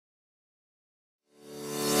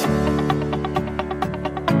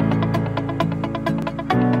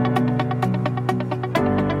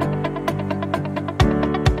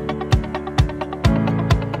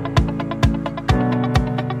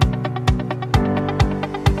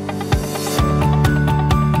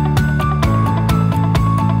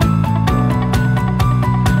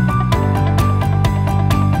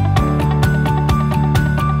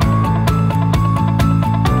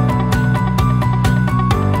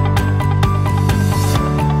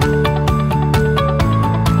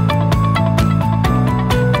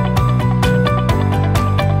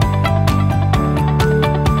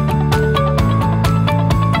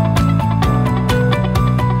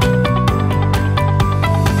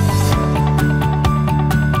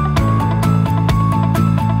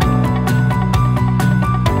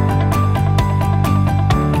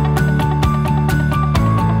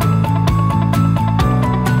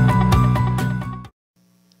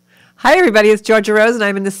Hi, everybody. It's Georgia Rose, and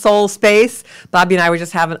I'm in the soul space. Bobby and I were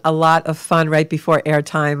just having a lot of fun right before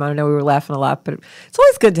airtime. I don't know, we were laughing a lot, but it's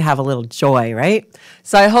always good to have a little joy, right?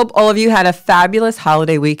 So I hope all of you had a fabulous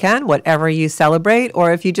holiday weekend, whatever you celebrate,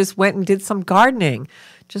 or if you just went and did some gardening,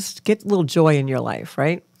 just get a little joy in your life,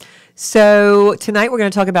 right? So tonight we're going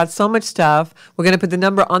to talk about so much stuff. We're going to put the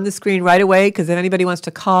number on the screen right away because if anybody wants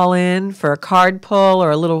to call in for a card pull or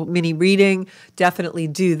a little mini reading, definitely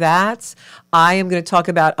do that. I am going to talk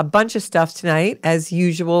about a bunch of stuff tonight. As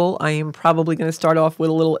usual, I am probably going to start off with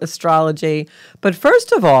a little astrology. But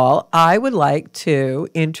first of all, I would like to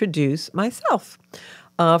introduce myself.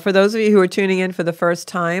 For those of you who are tuning in for the first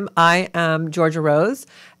time, I am Georgia Rose,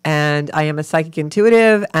 and I am a psychic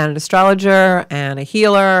intuitive and an astrologer and a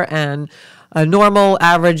healer and a normal,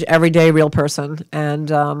 average, everyday real person.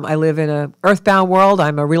 And I live in an earthbound world.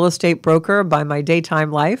 I'm a real estate broker by my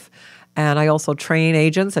daytime life, and I also train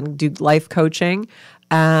agents and do life coaching.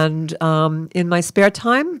 And in my spare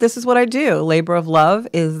time, this is what I do. Labor of Love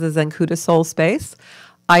is the Zencuda Soul Space.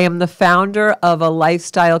 I am the founder of a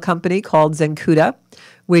lifestyle company called Zencuda,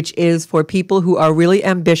 which is for people who are really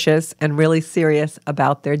ambitious and really serious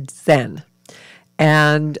about their Zen.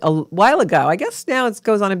 And a while ago, I guess now it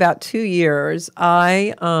goes on about 2 years,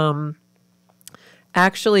 I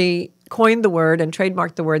actually coined the word and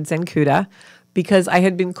trademarked the word Zencuda because I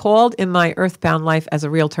had been called in my earthbound life as a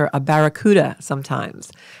realtor a barracuda sometimes.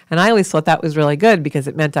 And I always thought that was really good because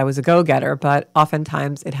it meant I was a go-getter, but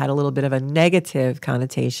oftentimes it had a little bit of a negative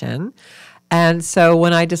connotation. And so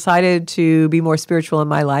when I decided to be more spiritual in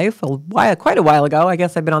my life, quite a while ago, I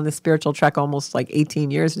guess I've been on this spiritual trek almost like 18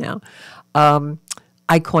 years now, I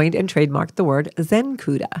coined and trademarked the word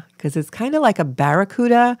Zencuda because it's kind of like a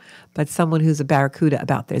barracuda, but someone who's a barracuda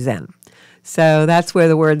about their Zen. So that's where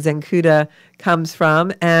the word Zencuda comes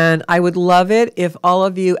from. And I would love it if all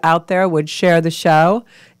of you out there would share the show.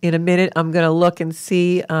 In a minute, I'm going to look and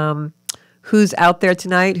see who's out there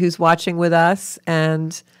tonight, who's watching with us,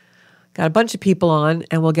 and got a bunch of people on,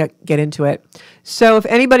 and we'll get into it. So if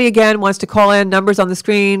anybody, again, wants to call in, numbers on the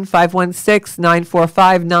screen,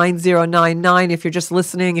 516-945-9099. If you're just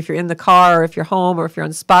listening, if you're in the car, or if you're home, or if you're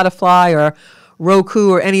on Spotify or Roku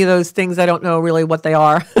or any of those things, I don't know really what they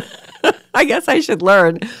are. I guess I should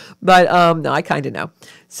learn, but no, I kind of know.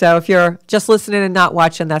 So if you're just listening and not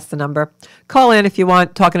watching, that's the number. Call in if you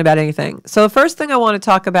want, talking about anything. So the first thing I want to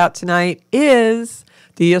talk about tonight is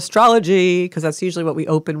the astrology, because that's usually what we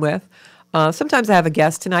open with. Sometimes I have a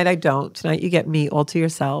guest. Tonight I don't. Tonight you get me all to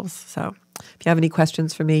yourselves. So if you have any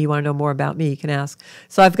questions for me, you want to know more about me, you can ask.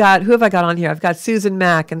 So who have I got on here? I've got Susan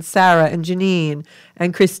Mack and Sarah and Janine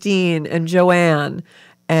and Christine and Joanne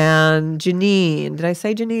and Janine. Did I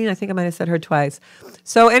say Janine? I think I might have said her twice.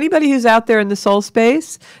 So anybody who's out there in the soul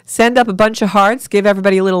space, send up a bunch of hearts. Give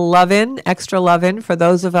everybody a little love-in, extra love-in for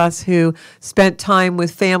those of us who spent time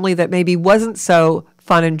with family that maybe wasn't so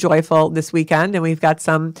fun and joyful this weekend, and we've got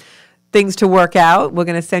some things to work out. We're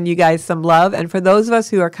going to send you guys some love. And for those of us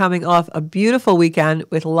who are coming off a beautiful weekend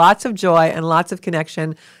with lots of joy and lots of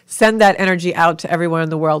connection, send that energy out to everyone in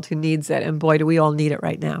the world who needs it. And boy, do we all need it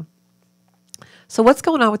right now. So what's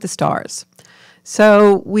going on with the stars?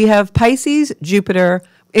 So we have Pisces, Jupiter.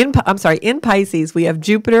 In Pisces, we have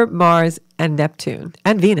Jupiter, Mars, and Neptune,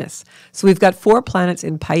 and Venus. So we've got 4 planets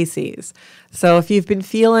in Pisces. So if you've been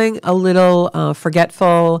feeling a little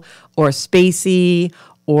forgetful or spacey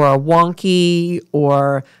or wonky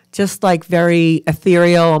or just like very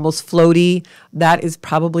ethereal, almost floaty, that is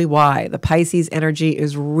probably why. The Pisces energy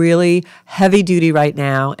is really heavy duty right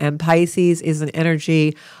now, and Pisces is an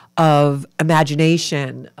energy of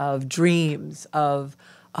imagination, of dreams, of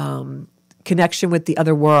connection with the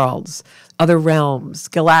other worlds, other realms,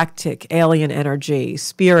 galactic, alien energy,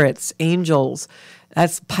 spirits, angels.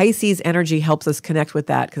 That's Pisces energy helps us connect with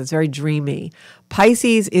that because it's very dreamy.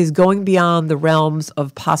 Pisces is going beyond the realms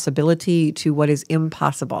of possibility to what is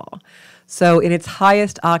impossible. So in its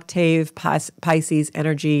highest octave, Pisces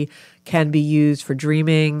energy can be used for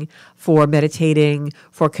dreaming, for meditating,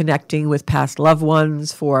 for connecting with past loved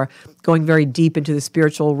ones, for going very deep into the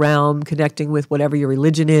spiritual realm, connecting with whatever your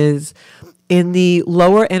religion is. In the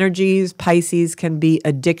lower energies, Pisces can be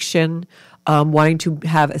addiction, wanting to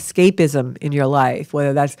have escapism in your life,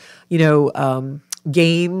 whether that's,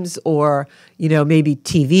 games or, maybe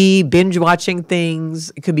TV, binge watching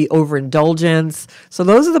things. It could be overindulgence. So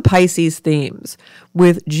those are the Pisces themes.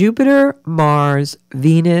 With Jupiter, Mars,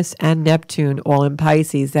 Venus, and Neptune all in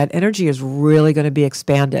Pisces, that energy is really going to be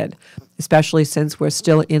expanded, especially since we're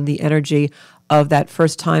still in the energy of that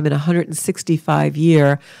first time in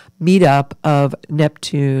 165-year meetup of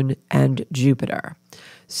Neptune and Jupiter.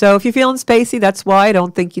 So if you're feeling spacey, that's why. I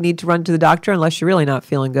don't think you need to run to the doctor unless you're really not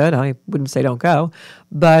feeling good. I wouldn't say don't go.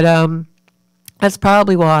 But that's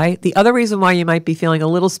probably why. The other reason why you might be feeling a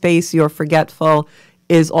little spacey or forgetful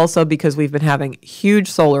is also because we've been having huge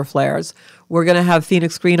solar flares. We're going to have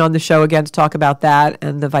Phoenix Green on the show again to talk about that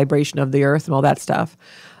and the vibration of the earth and all that stuff.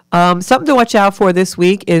 Something to watch out for this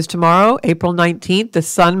week is tomorrow, April 19th, the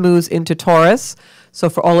sun moves into Taurus. So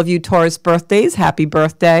for all of you Taurus birthdays, happy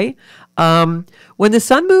birthday. When the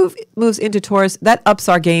sun moves into Taurus, that ups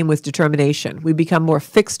our game with determination. We become more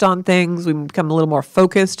fixed on things. We become a little more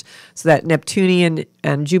focused, so that Neptunian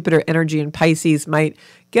and Jupiter energy in Pisces might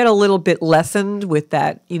get a little bit lessened with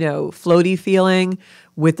that, floaty feeling.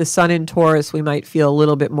 With the sun in Taurus, we might feel a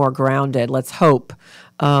little bit more grounded. Let's hope.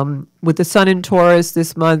 With the sun in Taurus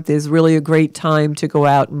this month is really a great time to go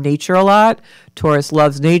out in nature a lot. Taurus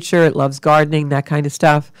loves nature. It loves gardening, that kind of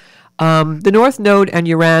stuff. The North Node and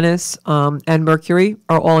Uranus and Mercury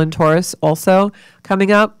are all in Taurus also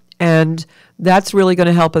coming up, and that's really going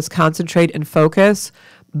to help us concentrate and focus.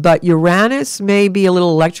 But Uranus may be a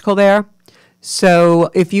little electrical there.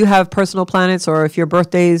 So if you have personal planets or if your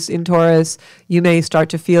birthday's in Taurus, you may start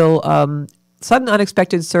to feel sudden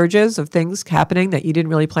unexpected surges of things happening that you didn't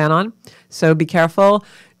really plan on. So be careful.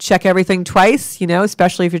 Check everything twice,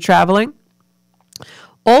 especially if you're traveling.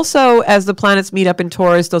 Also, as the planets meet up in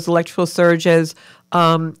Taurus, those electrical surges,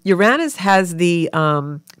 Uranus has the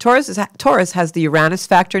Taurus has the Uranus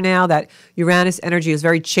factor now. That Uranus energy is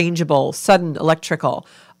very changeable, sudden, electrical.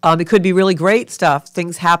 It could be really great stuff,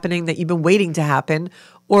 things happening that you've been waiting to happen,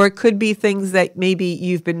 or it could be things that maybe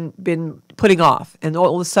you've been putting off, and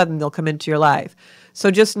all of a sudden they'll come into your life.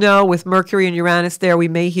 So just know, with Mercury and Uranus there, we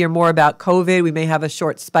may hear more about COVID. We may have a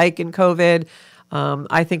short spike in COVID.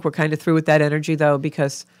 I think we're kind of through with that energy, though,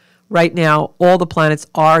 because right now all the planets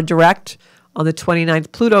are direct. On the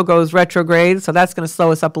 29th, Pluto goes retrograde, so that's going to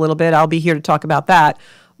slow us up a little bit. I'll be here to talk about that.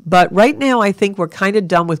 But right now, I think we're kind of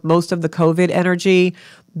done with most of the COVID energy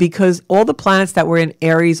because all the planets that were in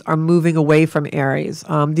Aries are moving away from Aries.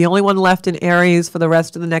 The only one left in Aries for the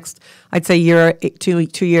rest of the next, I'd say, year,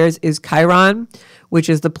 2 years is Chiron, which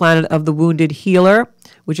is the planet of the wounded healer,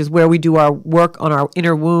 which is where we do our work on our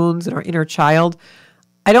inner wounds and our inner child.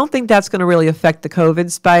 I don't think that's going to really affect the COVID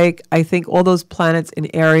spike. I think all those planets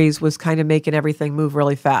in Aries was kind of making everything move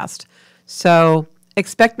really fast. So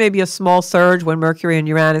expect maybe a small surge when Mercury and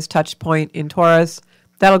Uranus touch point in Taurus.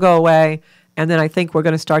 That'll go away. And then I think we're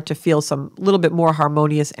going to start to feel some little bit more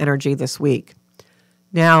harmonious energy this week.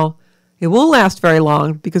 Now, it won't last very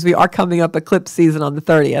long because we are coming up eclipse season on the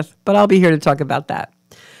 30th, but I'll be here to talk about that.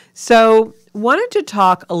 So, wanted to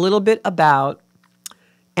talk a little bit about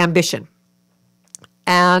ambition.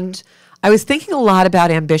 And I was thinking a lot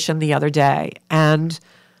about ambition the other day, and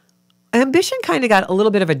ambition kind of got a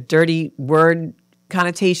little bit of a dirty word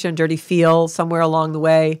connotation, dirty feel somewhere along the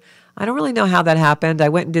way. I don't really know how that happened. I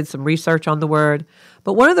went and did some research on the word.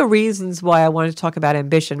 But one of the reasons why I wanted to talk about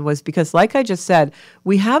ambition was because, like I just said,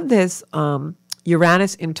 we have this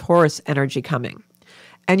Uranus in Taurus energy coming.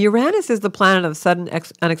 And Uranus is the planet of sudden,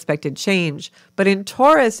 unexpected change. But in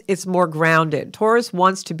Taurus, it's more grounded. Taurus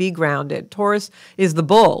wants to be grounded. Taurus is the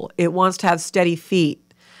bull. It wants to have steady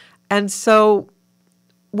feet. And so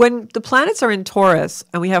when the planets are in Taurus,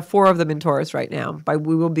 and we have 4 of them in Taurus right now,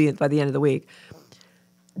 we will be by the end of the week,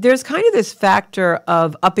 there's kind of this factor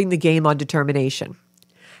of upping the game on determination.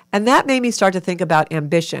 And that made me start to think about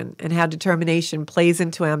ambition and how determination plays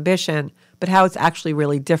into ambition, but how it's actually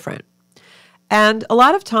really different. And a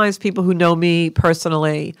lot of times people who know me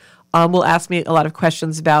personally will ask me a lot of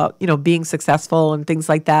questions about, being successful and things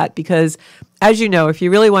like that. Because as you know, if you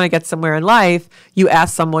really want to get somewhere in life, you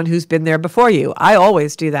ask someone who's been there before you. I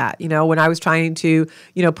always do that. When I was trying to,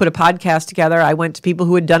 put a podcast together, I went to people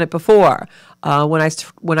who had done it before. When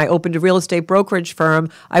I opened a real estate brokerage firm,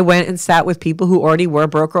 I went and sat with people who already were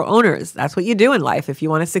broker owners. That's what you do in life. If you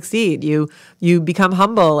want to succeed, you become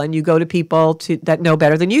humble and you go to people that know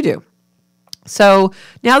better than you do. So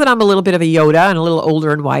now that I'm a little bit of a Yoda and a little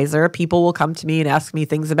older and wiser, people will come to me and ask me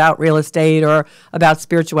things about real estate or about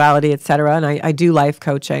spirituality, etc. And I do life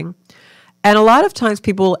coaching. And a lot of times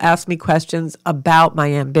people will ask me questions about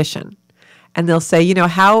my ambition. And they'll say,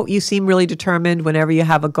 how you seem really determined whenever you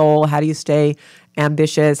have a goal. How do you stay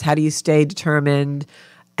ambitious? How do you stay determined?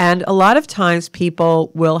 And a lot of times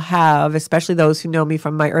people will have, especially those who know me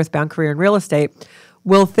from my earthbound career in real estate,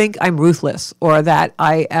 will think I'm ruthless or that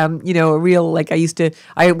I am, a real,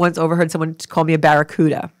 I once overheard someone call me a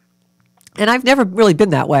barracuda. And I've never really been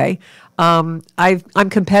that way. I'm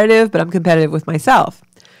competitive, but I'm competitive with myself.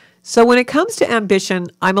 So when it comes to ambition,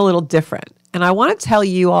 I'm a little different. And I want to tell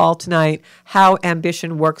you all tonight how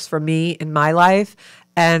ambition works for me in my life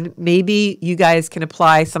And maybe you guys can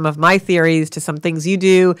apply some of my theories to some things you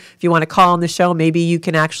do. If you want to call on the show, maybe you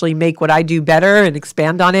can actually make what I do better and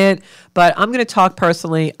expand on it. But I'm going to talk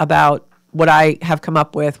personally about what I have come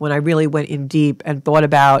up with when I really went in deep and thought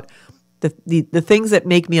about the things that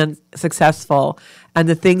make me unsuccessful and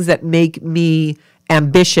the things that make me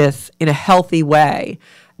ambitious in a healthy way.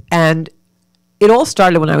 And it all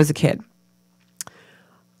started when I was a kid.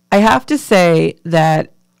 I have to say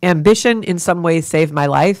that ambition in some ways saved my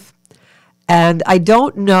life. And I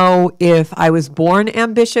don't know if I was born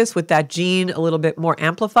ambitious with that gene a little bit more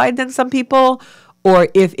amplified than some people, or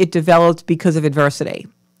if it developed because of adversity.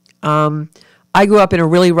 I grew up in a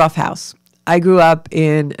really rough house. I grew up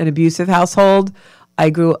in an abusive household. I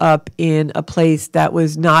grew up in a place that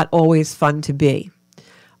was not always fun to be.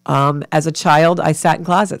 As a child, I sat in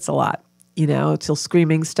closets a lot, till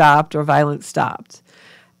screaming stopped or violence stopped.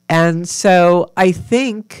 And so I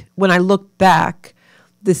think when I look back,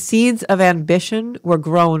 the seeds of ambition were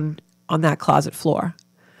grown on that closet floor.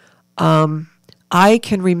 I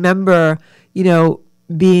can remember,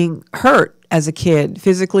 being hurt as a kid,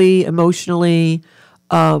 physically, emotionally,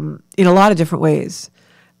 in a lot of different ways.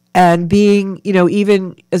 And being,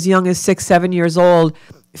 even as young as 6, 7 years old,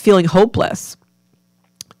 feeling hopeless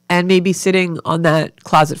and maybe sitting on that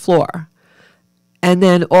closet floor. And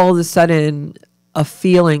then all of a sudden, a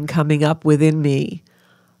feeling coming up within me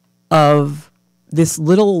of this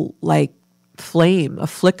little flame, a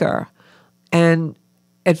flicker. And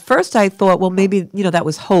at first I thought, well, maybe, that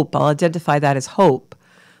was hope. I'll identify that as hope.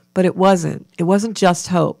 But it wasn't. It wasn't just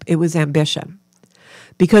hope. It was ambition.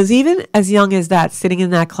 Because even as young as that, sitting in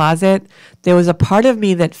that closet, there was a part of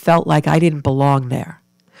me that felt like I didn't belong there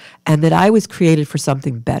and that I was created for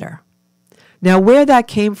something better. Now, where that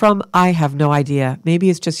came from, I have no idea.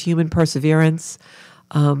 Maybe it's just human perseverance,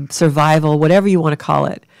 survival, whatever you want to call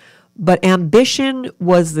it. But ambition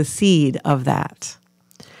was the seed of that.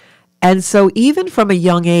 And so even from a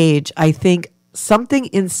young age, I think something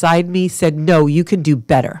inside me said, no, you can do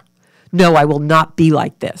better. No, I will not be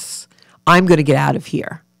like this. I'm going to get out of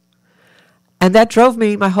here. And that drove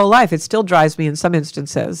me my whole life. It still drives me in some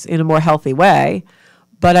instances in a more healthy way.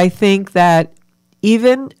 But I think that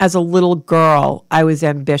even as a little girl, I was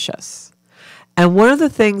ambitious. And one of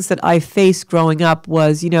the things that I faced growing up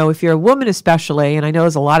was, if you're a woman especially, and I know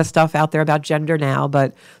there's a lot of stuff out there about gender now,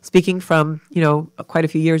 but speaking from, quite a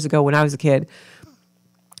few years ago when I was a kid,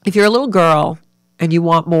 if you're a little girl and you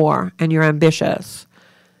want more and you're ambitious,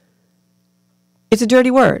 it's a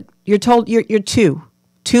dirty word. You're told you're too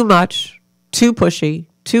much, too pushy,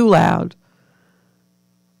 too loud,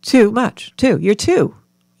 too much, too. You're two.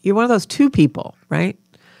 You're one of those two people, right?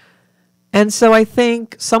 And so I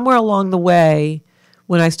think somewhere along the way,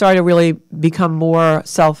 when I started to really become more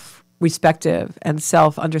self-respective and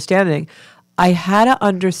self-understanding, I had to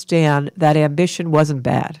understand that ambition wasn't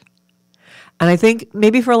bad. And I think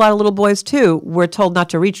maybe for a lot of little boys too, we're told not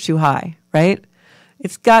to reach too high, right?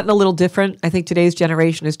 It's gotten a little different. I think today's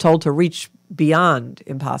generation is told to reach beyond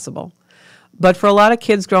impossible. But for a lot of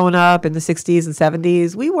kids growing up in the 60s and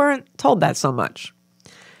 70s, we weren't told that so much.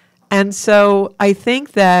 And so I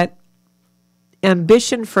think that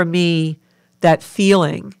ambition for me, that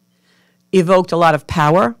feeling, evoked a lot of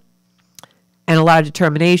power and a lot of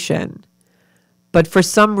determination. But for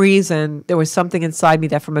some reason, there was something inside me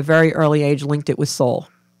that from a very early age linked it with soul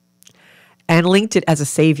and linked it as a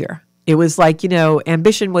savior. It was like,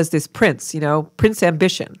 ambition was this prince, Prince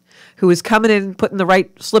Ambition, who was coming in and putting the right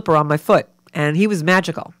slipper on my foot. And he was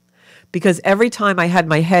magical because every time I had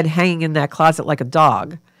my head hanging in that closet like a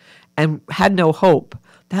dog and had no hope,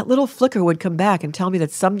 that little flicker would come back and tell me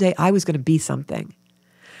that someday I was going to be something.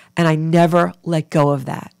 And I never let go of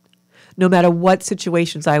that, no matter what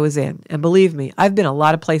situations I was in. And believe me, I've been a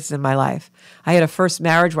lot of places in my life. I had a first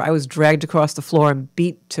marriage where I was dragged across the floor and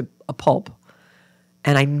beat to a pulp.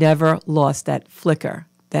 And I never lost that flicker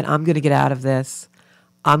that I'm going to get out of this.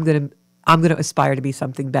 I'm going to aspire to be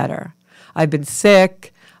something better. I've been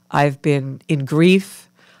sick. I've been in grief.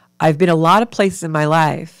 I've been a lot of places in my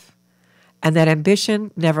life. And that ambition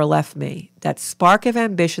never left me. That spark of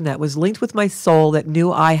ambition that was linked with my soul that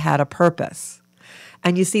knew I had a purpose.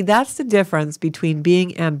 And you see, that's the difference between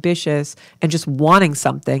being ambitious and just wanting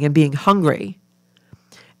something and being hungry,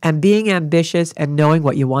 and being ambitious and knowing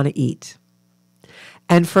what you want to eat.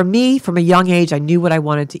 And for me, from a young age, I knew what I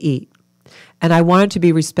wanted to eat. And I wanted to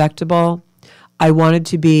be respectable. I wanted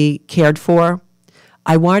to be cared for.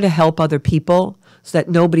 I wanted to help other people so that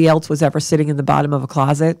nobody else was ever sitting in the bottom of a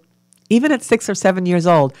closet. Even at 6 or 7 years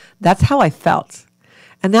old, that's how I felt.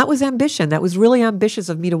 And that was ambition. That was really ambitious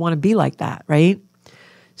of me to want to be like that, right?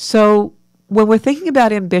 So when we're thinking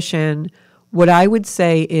about ambition, what I would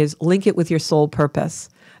say is link it with your soul purpose.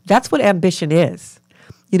 That's what ambition is.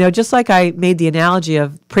 You know, just like I made the analogy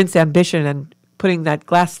of Prince Ambition and putting that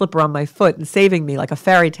glass slipper on my foot and saving me like a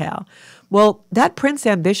fairy tale. Well, that Prince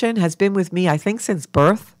Ambition has been with me, I think, since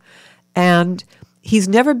birth. And he's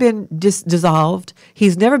never been dissolved.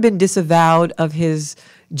 He's never been disavowed of his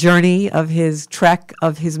journey, of his trek,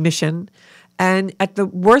 of his mission. And at the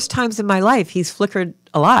worst times in my life, he's flickered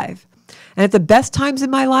alive. And at the best times in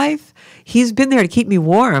my life, he's been there to keep me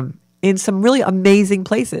warm in some really amazing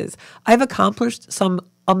places. I've accomplished some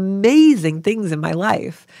amazing things in my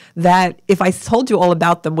life that if I told you all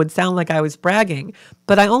about them would sound like I was bragging.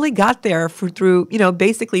 But I only got there through,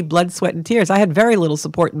 basically blood, sweat, and tears. I had very little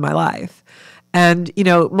support in my life. And,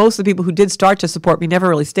 most of the people who did start to support me never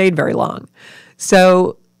really stayed very long.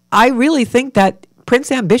 So I really think that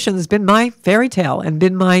Prince Ambition has been my fairy tale and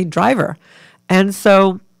been my driver. And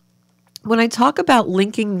so when I talk about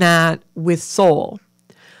linking that with soul,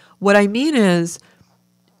 what I mean is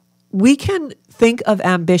we can think of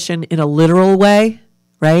ambition in a literal way,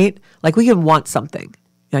 right? Like we can want something.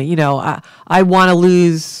 I want to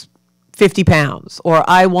lose 50 pounds, or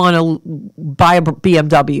I want to buy a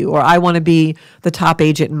BMW, or I want to be the top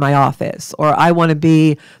agent in my office, or I want to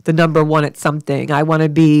be the number one at something. I want to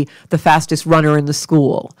be the fastest runner in the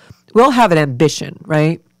school. We all have an ambition,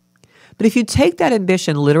 right? But if you take that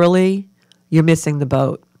ambition literally, you're missing the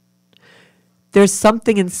boat. There's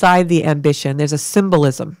something inside the ambition. There's a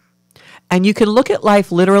symbolism. And you can look at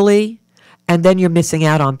life literally, and then you're missing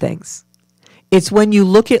out on things. It's when you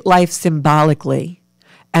look at life symbolically,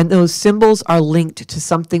 and those symbols are linked to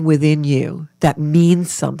something within you that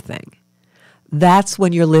means something. That's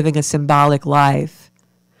when you're living a symbolic life,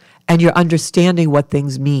 and you're understanding what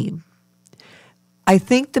things mean. I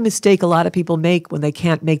think the mistake a lot of people make when they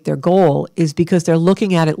can't make their goal is because they're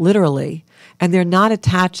looking at it literally, and they're not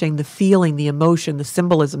attaching the feeling, the emotion, the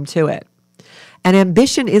symbolism to it. And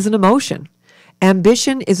ambition is an emotion.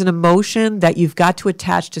 Ambition is an emotion that you've got to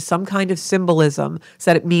attach to some kind of symbolism so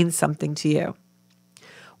that it means something to you.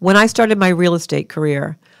 When I started my real estate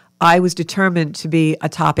career, I was determined to be a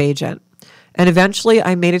top agent. And eventually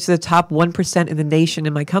I made it to the top 1% in the nation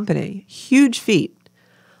in my company. Huge feat.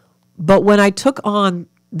 But when I took on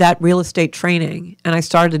that real estate training and I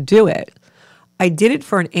started to do it, I did it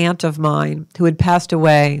for an aunt of mine who had passed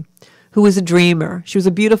away, who was a dreamer. She was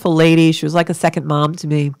a beautiful lady. She was like a second mom to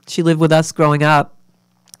me. She lived with us growing up.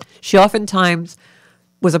 She oftentimes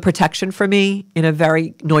was a protection for me in a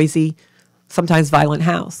very noisy, sometimes violent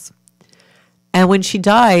house. And when she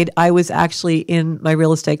died, I was actually in my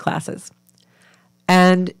real estate classes.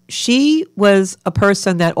 And she was a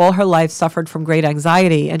person that all her life suffered from great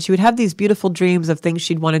anxiety. And she would have these beautiful dreams of things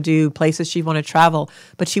she'd want to do, places she'd want to travel,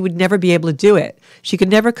 but she would never be able to do it. She could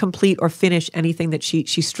never complete or finish anything that she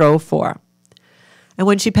strove for. And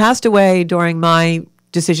when she passed away during my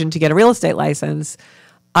decision to get a real estate license,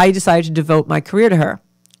 I decided to devote my career to her.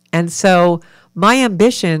 And so my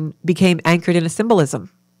ambition became anchored in a symbolism.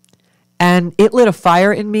 And it lit a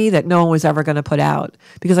fire in me that no one was ever going to put out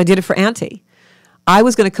because I did it for Auntie. I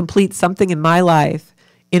was going to complete something in my life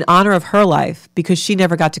in honor of her life because she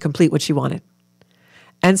never got to complete what she wanted.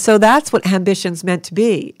 And so that's what ambition's meant to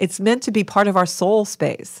be. It's meant to be part of our soul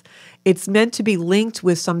space. It's meant to be linked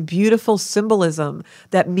with some beautiful symbolism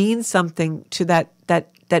that means something to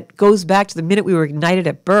that goes back to the minute we were ignited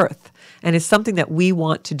at birth and is something that we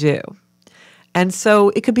want to do. And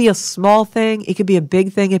so it could be a small thing, it could be a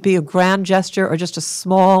big thing, it could be a grand gesture or just a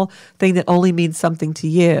small thing that only means something to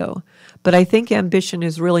you. But I think ambition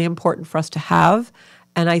is really important for us to have,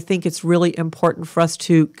 and I think it's really important for us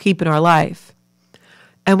to keep in our life.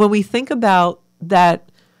 And when we think about that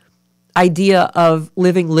idea of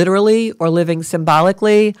living literally or living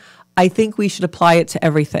symbolically, I think we should apply it to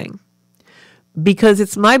everything. Because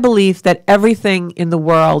it's my belief that everything in the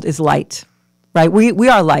world is light, right? We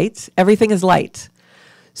are light. Everything is light.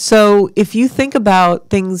 So if you think about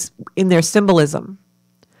things in their symbolism,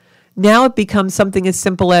 now it becomes something as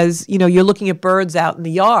simple as, you're looking at birds out in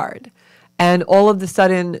the yard, and all of a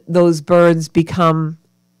sudden those birds become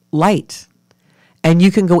light, and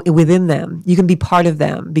you can go within them. You can be part of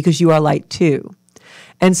them because you are light too.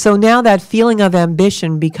 And so now that feeling of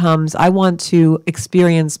ambition becomes, I want to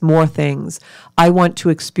experience more things. I want to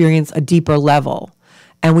experience a deeper level.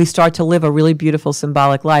 And we start to live a really beautiful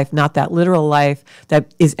symbolic life, not that literal life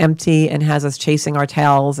that is empty and has us chasing our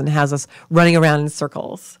tails and has us running around in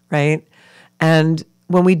circles, right? And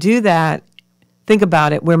when we do that, think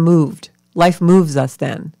about it, we're moved. Life moves us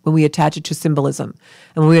then when we attach it to symbolism.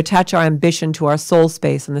 And when we attach our ambition to our soul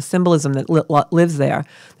space and the symbolism that lives there,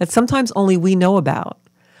 that sometimes only we know about.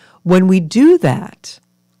 When we do that,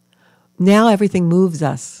 Now everything moves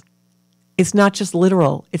us. It's not just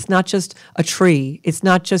literal. It's not just a tree. It's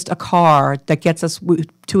not just a car that gets us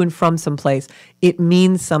to and from someplace. It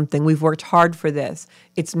means something. We've worked hard for this.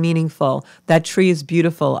 It's meaningful. That tree is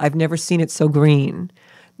beautiful. I've never seen it so green.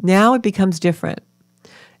 Now it becomes different.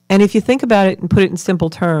 And if you think about it and put it in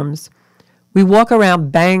simple terms, we walk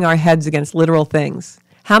around banging our heads against literal things.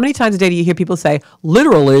 How many times a day do you hear people say,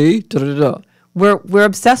 literally, da, da, da. We're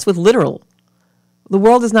obsessed with literal. The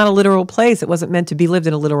world is not a literal place. It wasn't meant to be lived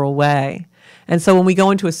in a literal way. And so when we go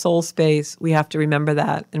into a soul space, we have to remember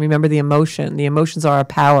that and remember the emotion. The emotions are our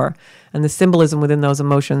power, and the symbolism within those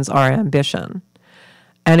emotions are our ambition.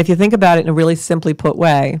 And if you think about it in a really simply put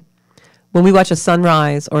way, when we watch a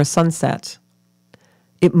sunrise or a sunset,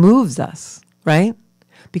 it moves us, right?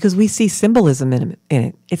 Because we see symbolism in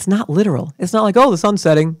it. It's not literal. It's not like, oh, the sun's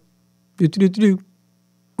setting.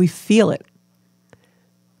 We feel it.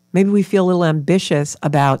 Maybe we feel a little ambitious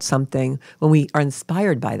about something when we are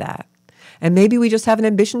inspired by that. And maybe we just have an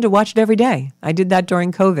ambition to watch it every day. I did that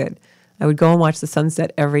during COVID. I would go and watch the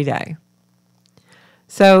sunset every day.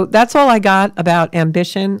 So that's all I got about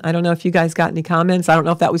ambition. I don't know if you guys got any comments. I don't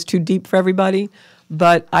know if that was too deep for everybody,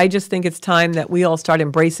 but I just think it's time that we all start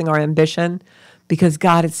embracing our ambition because,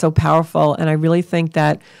 God, it's so powerful. And I really think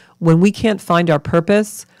that when we can't find our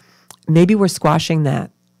purpose, maybe we're squashing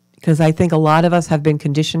that. Because I think a lot of us have been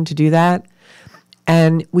conditioned to do that.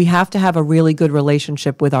 And we have to have a really good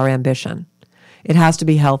relationship with our ambition. It has to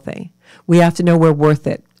be healthy. We have to know we're worth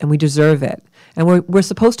it and we deserve it. And we're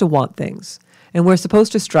supposed to want things. And we're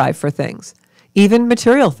supposed to strive for things. Even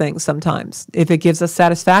material things sometimes, if it gives us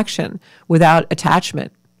satisfaction without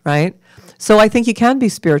attachment, right? So I think you can be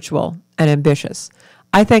spiritual and ambitious.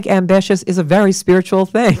 I think ambitious is a very spiritual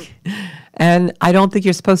thing. And I don't think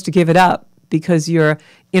you're supposed to give it up because you're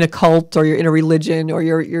in a cult or you're in a religion or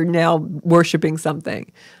you're now worshiping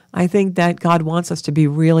something. I think that God wants us to be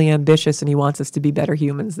really ambitious and he wants us to be better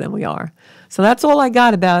humans than we are. So that's all I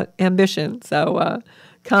got about ambition. So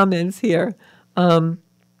comments here.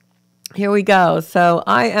 Here we go. So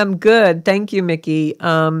I am good. Thank you, Mickey.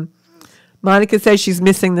 Monica says she's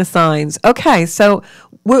missing the signs. Okay, so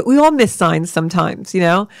we all miss signs sometimes, you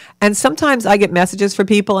know? And sometimes I get messages for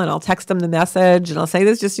people and I'll text them the message and I'll say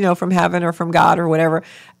this just, you know, from heaven or from God or whatever.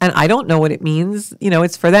 And I don't know what it means. You know,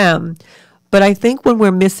 it's for them. But I think when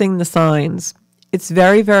we're missing the signs, it's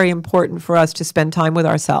very, very important for us to spend time with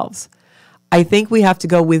ourselves. I think we have to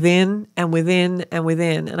go within and within and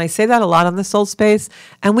within. And I say that a lot on the soul space.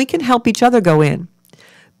 And we can help each other go in.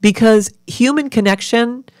 Because human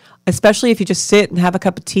connection, especially if you just sit and have a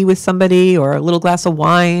cup of tea with somebody or a little glass of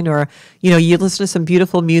wine or, you know, you listen to some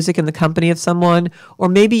beautiful music in the company of someone, or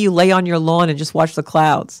maybe you lay on your lawn and just watch the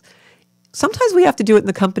clouds. Sometimes we have to do it in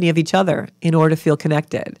the company of each other in order to feel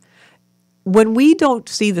connected. When we don't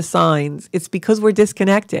see the signs, it's because we're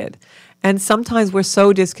disconnected. And sometimes we're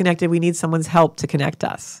so disconnected, we need someone's help to connect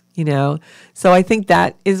us, you know? So I think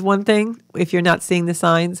that is one thing, if you're not seeing the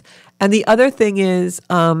signs. And the other thing is,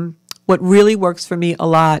 what really works for me a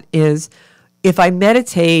lot is if I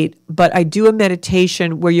meditate, but I do a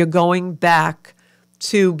meditation where you're going back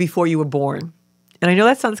to before you were born. And I know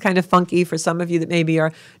that sounds kind of funky for some of you that maybe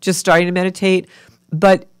are just starting to meditate,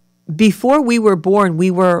 but before we were born,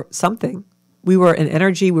 we were something. We were an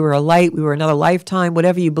energy, we were a light, we were another lifetime,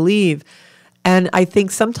 whatever you believe. And I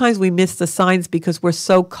think sometimes we miss the signs because we're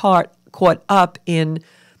so caught up in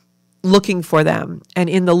looking for them and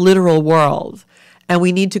in the literal world. And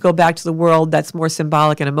we need to go back to the world that's more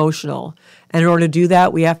symbolic and emotional. And in order to do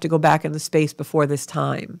that, we have to go back in the space before this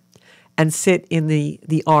time and sit in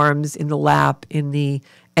the arms, in the lap, in the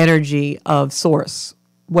energy of source,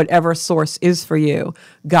 whatever source is for you.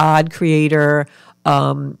 God, creator,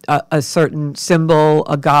 a certain symbol,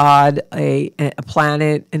 a god, a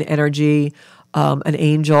planet, an energy, an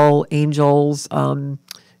angel, angels,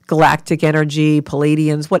 galactic energy,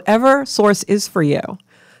 Palladians, whatever source is for you.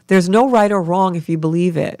 There's no right or wrong if you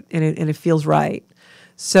believe it and it feels right.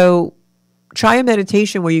 So try a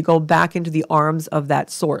meditation where you go back into the arms of that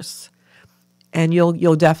source and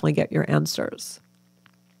you'll definitely get your answers.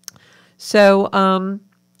 So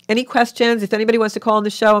any questions? If anybody wants to call on the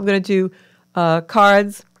show, I'm going to do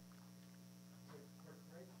cards.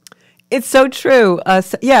 It's so true.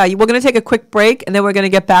 Yeah, we're going to take a quick break and then we're going to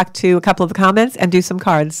get back to a couple of the comments and do some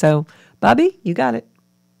cards. So Bobby, you got it.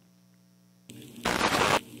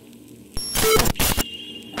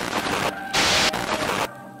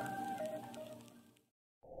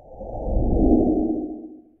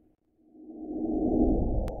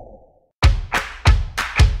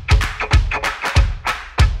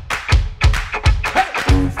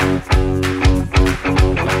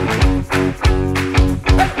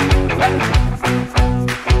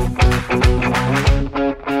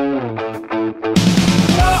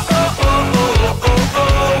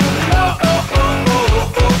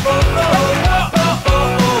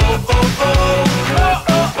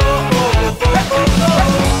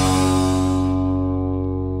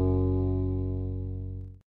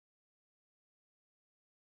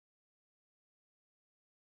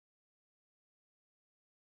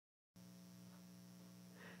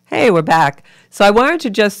 Hey, we're back. So I wanted to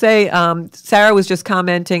just say, Sarah was just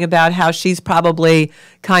commenting about how she's probably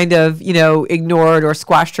kind of, ignored or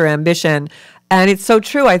squashed her ambition. And it's so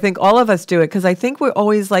true. I think all of us do it because I think we're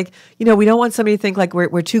always like, we don't want somebody to think like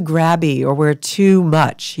we're too grabby or we're too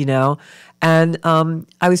much, And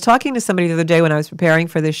I was talking to somebody the other day when I was preparing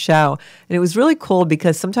for this show, and it was really cool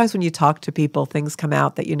because sometimes when you talk to people, things come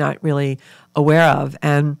out that you're not really aware of.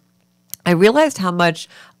 And I realized how much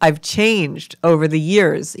I've changed over the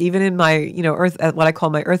years, even in my, what I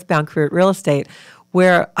call my earthbound career at real estate,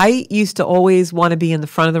 where I used to always want to be in the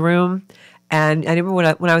front of the room. And I remember when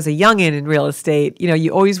I was a youngin' in real estate,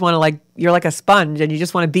 you always want to you're like a sponge and you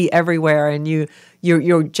just want to be everywhere and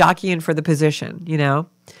you're jockeying for the position,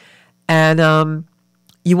 and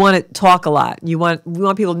you want to talk a lot. We want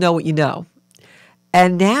people to know what you know.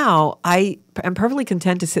 And now I am perfectly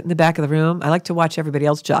content to sit in the back of the room. I like to watch everybody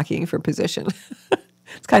else jockeying for position.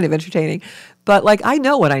 It's kind of entertaining. But I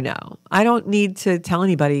know what I know. I don't need to tell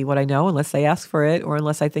anybody what I know unless they ask for it or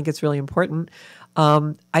unless I think it's really important.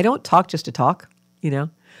 I don't talk just to talk,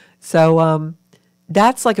 So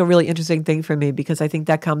that's a really interesting thing for me because I think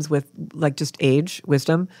that comes with just age,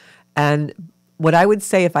 wisdom. And what I would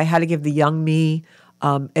say if I had to give the young me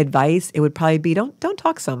advice, it would probably be don't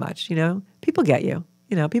talk so much, People get you.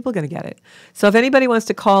 People are going to get it. So if anybody wants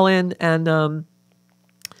to call in and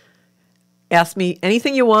ask me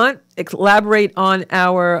anything you want, elaborate on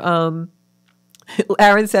our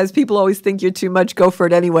Aaron says, people always think you're too much. Go for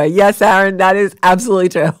it anyway. Yes, Aaron, that is absolutely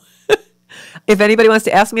true. If anybody wants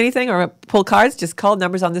to ask me anything or pull cards, just call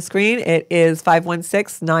numbers on the screen. It is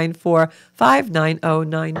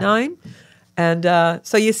 516-945-9099. And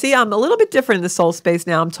so you see, I'm a little bit different in the soul space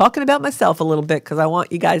now. I'm talking about myself a little bit because I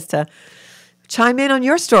want you guys to chime in on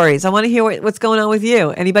your stories. I want to hear what's going on with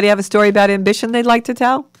you. Anybody have a story about ambition they'd like to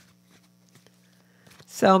tell?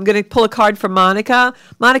 So I'm going to pull a card for Monica.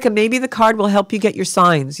 Monica, maybe the card will help you get your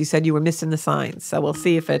signs. You said you were missing the signs. So we'll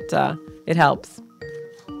see if it helps.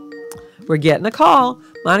 We're getting a call.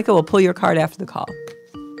 Monica will pull your card after the call.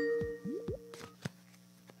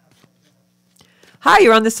 Hi,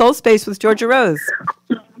 you're on the Soul Space with Georgia Rose.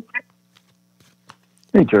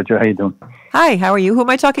 Hey, Georgia. How you doing? Hi, how are you? Who am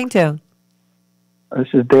I talking to? This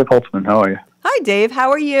is Dave Holtzman. How are you? Hi, Dave.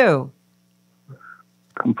 How are you?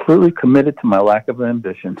 Completely committed to my lack of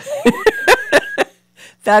ambition.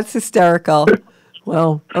 That's hysterical.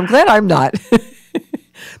 Well, I'm glad I'm not.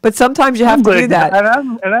 But sometimes you have to do that. And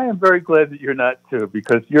I am very glad that you're not too,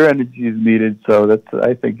 because your energy is needed. So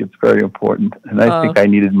I think it's very important. And I think I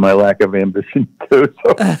needed my lack of ambition too.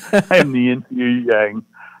 So I am the yin to your yang.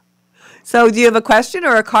 So do you have a question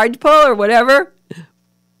or a card pull or whatever?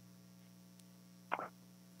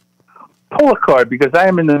 Pull a card, because I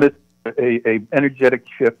am in the midst of a energetic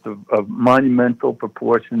shift of monumental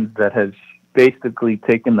proportions that has basically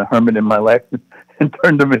taken the hermit in my life and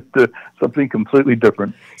turned him into something completely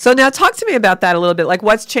different. So now talk to me about that a little bit.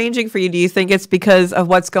 What's changing for you? Do you think it's because of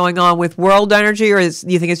what's going on with world energy, or do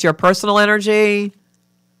you think it's your personal energy?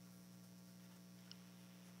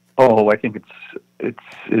 Oh, I think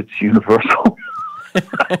it's universal.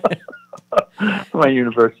 My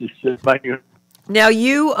universe is just my universe. Now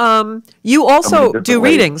you also do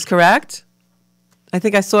readings, correct? I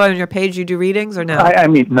think I saw on your page you do readings, or no? I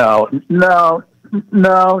mean, no. I'm a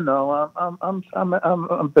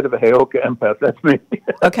bit of a Heyoka empath. That's me.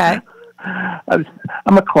 Okay. I'm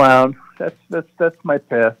a clown. That's my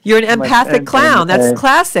path. You're an empathic clown. That's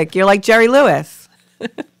classic. You're like Jerry Lewis.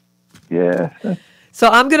 Yeah. So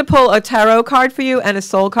I'm going to pull a tarot card for you and a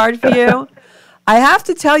soul card for you. I have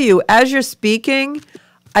to tell you, as you're speaking,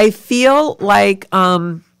 I feel like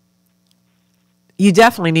you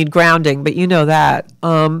definitely need grounding, but you know that.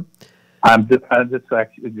 That's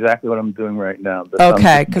actually exactly what I'm doing right now.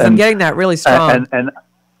 Okay, because I'm getting that really strong. And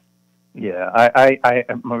yeah,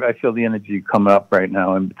 I feel the energy coming up right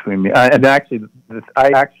now in between me. I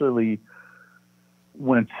actually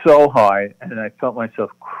went so high, and I felt myself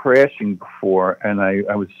crashing before, and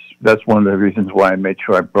that's one of the reasons why I made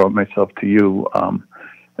sure I brought myself to you.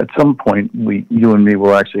 At some point, you and me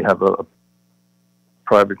will actually have a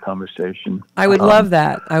private conversation. I would love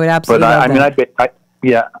that. I would absolutely love that. I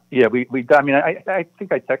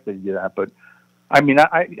think I texted you that, but I've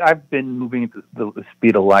been moving at the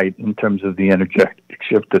speed of light in terms of the energetic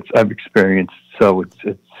shift that I've experienced. So it's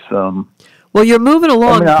well, you're moving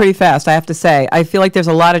along pretty fast, I have to say. I feel like there's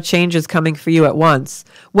a lot of changes coming for you at once.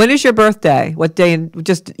 When is your birthday? What day? And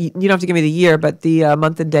just, you don't have to give me the year, but the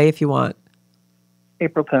month and day if you want.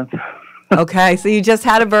 April 10th. Okay, so you just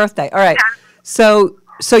had a birthday. All right. So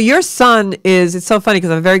So your sun is, it's so funny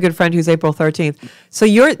because I have a very good friend who's April 13th. So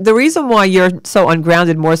the reason why you're so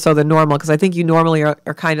ungrounded more so than normal, because I think you normally are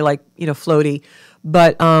kind of like, floaty,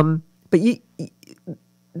 but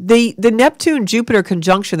the Neptune Jupiter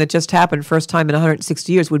conjunction that just happened first time in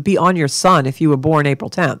 160 years would be on your sun if you were born April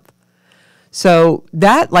 10th. So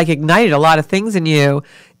that like ignited a lot of things in you.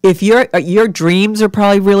 If your dreams are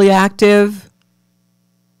probably really active.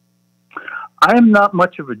 I am not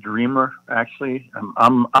much of a dreamer, actually.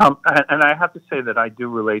 And I have to say that I do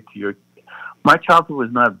relate to your. My childhood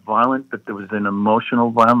was not violent, but there was an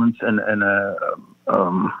emotional violence and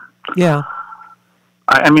yeah.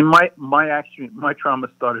 I mean, my trauma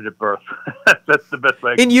started at birth. That's the best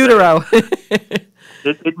way I can in utero.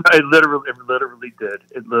 It literally did.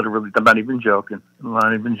 It literally. I'm not even joking.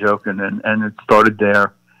 And it started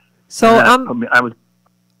there. So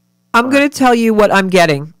I'm going to tell you what I'm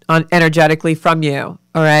getting energetically from you,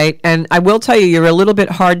 all right? And I will tell you, you're a little bit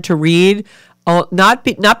hard to read, not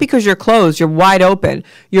because you're closed, you're wide open.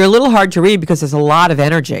 You're a little hard to read because there's a lot of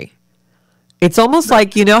energy. It's almost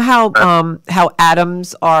like, how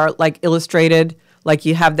atoms are like illustrated, like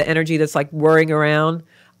you have the energy that's like whirring around.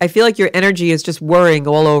 I feel like your energy is just whirring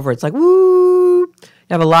all over. It's like, woo, you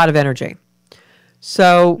have a lot of energy.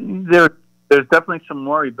 So there's definitely some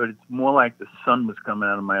worry, but it's more like the sun was coming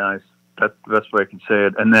out of my eyes. That's the best way I can say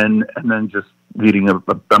it. And then just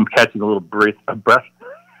I'm catching a little breath.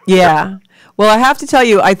 Yeah. Well, I have to tell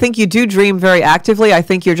you, I think you do dream very actively. I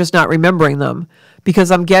think you're just not remembering them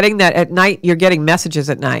because I'm getting that at night, you're getting messages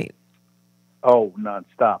at night. Oh,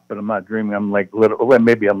 nonstop. But I'm not dreaming. I'm like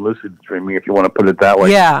maybe I'm lucid dreaming if you want to put it that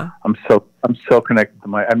way. Yeah. I'm so connected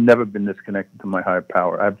to I've never been this connected to my higher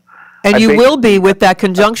power. And you will be with that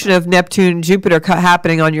conjunction of Neptune, Jupiter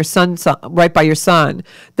happening on your sun, right by your sun.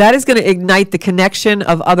 That is going to ignite the connection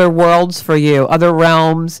of other worlds for you, other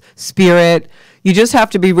realms, spirit. You just have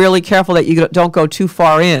to be really careful that you don't go too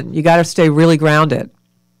far in. You got to stay really grounded.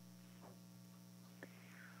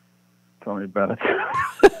 Tell me about it.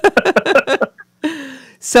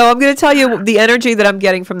 So I'm going to tell you the energy that I'm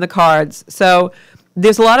getting from the cards. So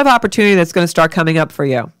there's a lot of opportunity that's going to start coming up for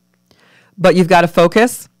you. But you've got to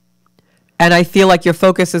focus. And I feel like your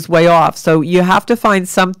focus is way off. So you have to find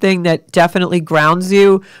something that definitely grounds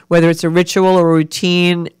you, whether it's a ritual or a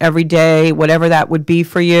routine every day, whatever that would be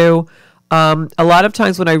for you. A lot of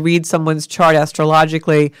times when I read someone's chart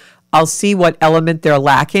astrologically, I'll see what element they're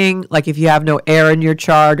lacking. Like if you have no air in your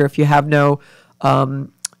chart or if you have no,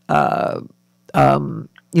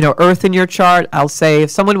 earth in your chart, I'll say if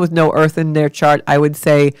someone with no earth in their chart, I would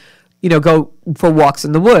say, go for walks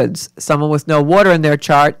in the woods. Someone with no water in their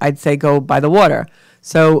chart, I'd say go by the water.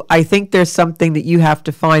 So I think there's something that you have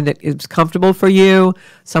to find that is comfortable for you,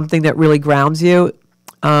 something that really grounds you.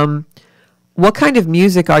 What kind of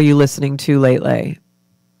music are you listening to lately?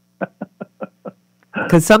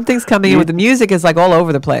 Because something's coming in with the music is like all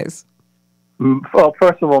over the place. Well,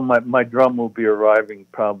 first of all, my drum will be arriving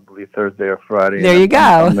probably Thursday or Friday. There you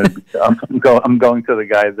go. I'm going to the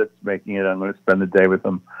guy that's making it. I'm going to spend the day with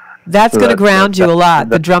him. That's going to ground you a lot.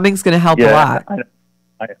 The drumming's going to help a lot.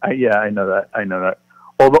 I know that.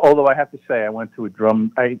 Although I have to say, I went to a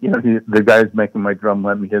drum. The guy who's making my drum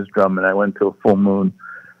lent me his drum, and I went to a full moon,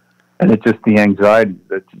 and it's just the anxiety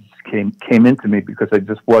that just came into me because I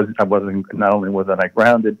wasn't. Not only wasn't I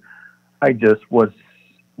grounded, I just was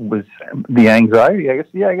the anxiety. I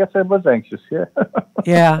guess I was anxious.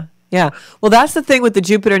 Yeah. Yeah. Well, that's the thing with the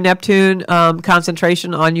Jupiter-Neptune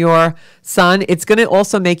concentration on your sun. It's going to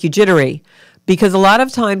also make you jittery because a lot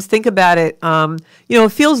of times, think about it, it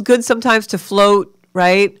feels good sometimes to float,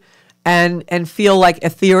 right, and feel like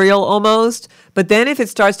ethereal almost. But then if it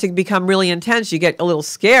starts to become really intense, you get a little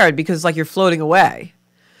scared because it's like you're floating away.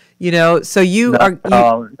 So no,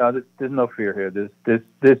 there's no fear here.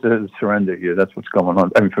 There's a surrender here. That's what's going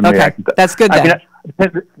on. I mean, for me, that's good. Then.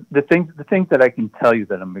 The thing that I can tell you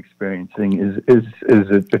that I'm experiencing is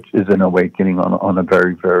an awakening on a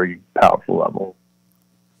very, very powerful level.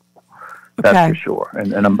 That's for sure.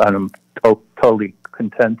 And I'm totally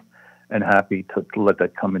content and happy to let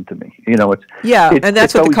that come into me. It's and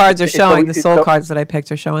that's what the cards are showing. The soul cards that I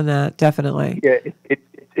picked are showing that definitely. Yeah,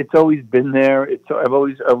 it's always been there. I've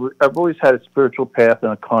always had a spiritual path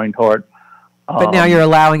and a kind heart. But now you're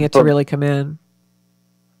allowing it to really come in.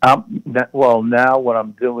 Now what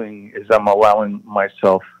I'm doing is I'm allowing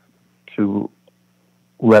myself to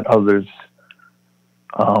let others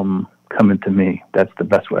come into me. That's the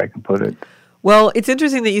best way I can put it. Well, it's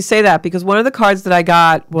interesting that you say that because one of the cards that I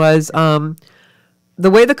got was the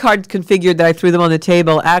way the card configured that I threw them on the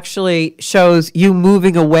table actually shows you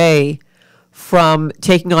moving away from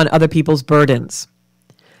taking on other people's burdens.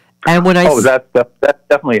 And when that's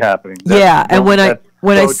definitely happening. Yeah, and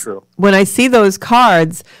True. when I see those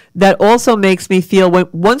cards, that also makes me feel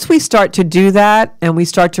once we start to do that and we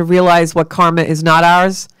start to realize what karma is not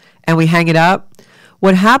ours and we hang it up,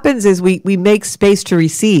 what happens is we make space to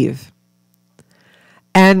receive.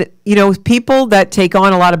 And people that take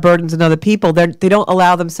on a lot of burdens in other people, they don't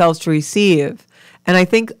allow themselves to receive. And I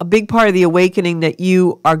think a big part of the awakening that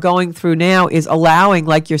you are going through now is allowing,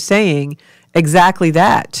 like you're saying, exactly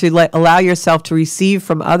that, to allow yourself to receive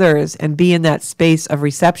from others and be in that space of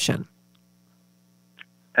reception.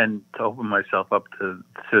 And to open myself up to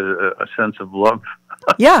a sense of love.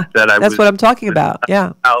 Yeah, that's what I'm talking about.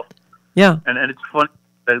 Yeah. Yeah. And it's funny.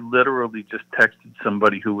 I literally just texted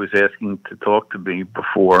somebody who was asking to talk to me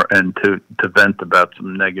before and to vent about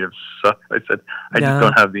some negative stuff. I said, I just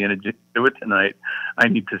don't have the energy to do it tonight. I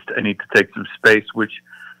need to take some space, which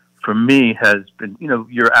for me has been,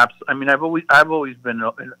 I've always been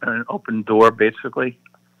an open door, basically,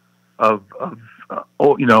 of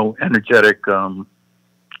energetic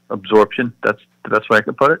absorption. That's the best way I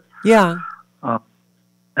could put it. Yeah.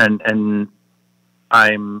 And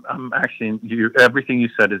I'm actually, everything you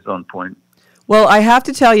said is on point. Well, I have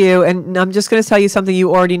to tell you, and I'm just going to tell you something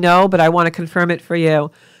you already know, but I want to confirm it for you.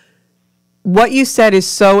 What you said is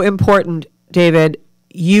so important, David.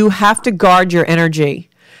 You have to guard your energy.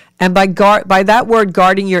 And by that word,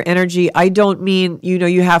 guarding your energy, I don't mean,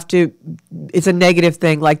 you have to, it's a negative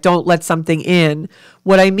thing, like don't let something in.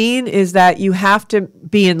 What I mean is that you have to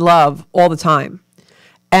be in love all the time.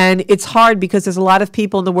 And it's hard because there's a lot of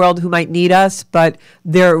people in the world who might need us, but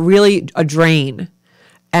they're really a drain.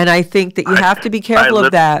 And I think that you have to be careful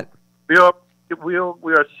of that. We are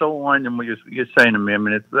so aligned in what you're saying to me. I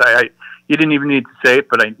mean, you didn't even need to say it,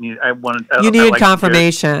 but you needed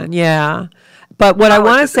confirmation, yeah. But what I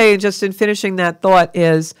want to say, just in finishing that thought,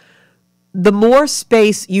 is the more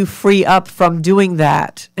space you free up from doing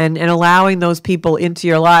that and allowing those people into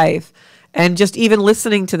your life, and just even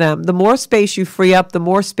listening to them, the more space you free up, the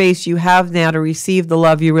more space you have now to receive the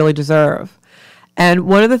love you really deserve. And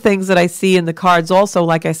one of the things that I see in the cards also,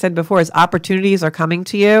 like I said before, is opportunities are coming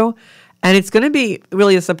to you. And it's going to be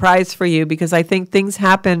really a surprise for you because I think things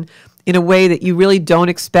happen in a way that you really don't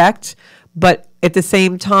expect. But at the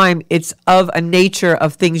same time, it's of a nature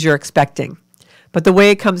of things you're expecting. But the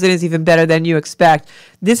way it comes in is even better than you expect.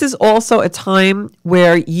 This is also a time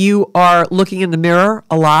where you are looking in the mirror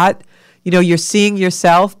a lot. You're seeing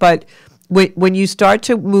yourself, but when you start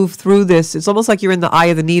to move through this, it's almost like you're in the eye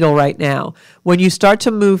of the needle right now. When you start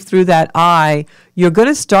to move through that eye, you're going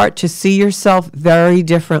to start to see yourself very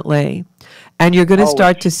differently. And you're going to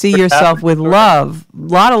start to see yourself with love, a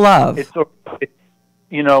lot of love. It's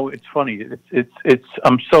funny.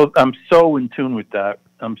 I'm so in tune with that.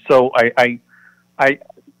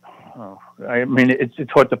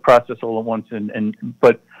 It's hard to process all at once,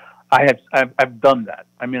 but I've done that.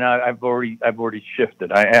 I mean, I've already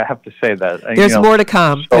shifted. I have to say that. There's more to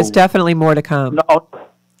come. There's definitely more to come. No,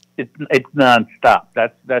 it's nonstop.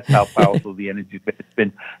 That's how powerful the energy's been. It's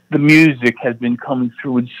been, the music has been coming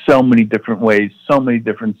through in so many different ways, so many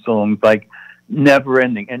different songs, like never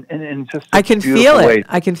ending, and just I can feel it. Ways.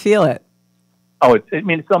 I can feel it. Oh,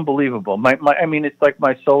 it's unbelievable. It's like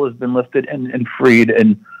my soul has been lifted and freed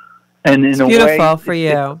and in it's a beautiful way, beautiful for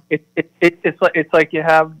you. It's like you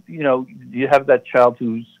have that child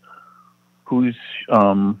who's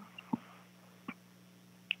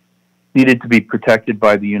needed to be protected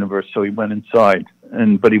by the universe, so he went inside,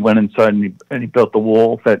 but he went inside and he built the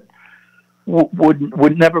wall that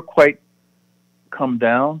would never quite come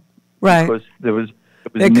down, right? Because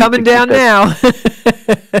they're coming down now.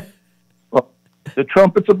 Well, the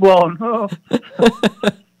trumpets are blowing. Oh.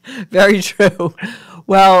 Very true.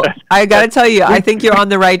 Well, I got to tell you, I think you're on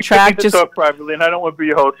the right track. Just talk privately, and I don't want to be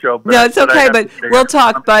your whole show. No, it's okay, but we'll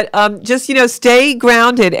talk. But just stay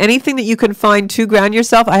grounded. Anything that you can find to ground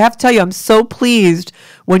yourself. I have to tell you, I'm so pleased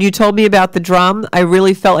when you told me about the drum. I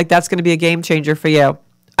really felt like that's going to be a game changer for you.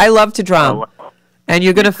 I love to drum, and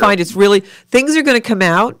you're going to find it's really things are going to come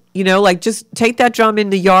out. Like just take that drum in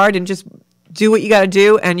the yard and just do what you got to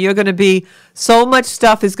do, and you're going to be so much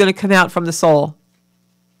stuff is going to come out from the soul.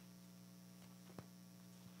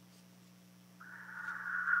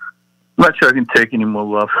 I'm not sure I can take any more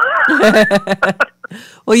love.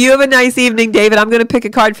 Well, you have a nice evening, David. I'm going to pick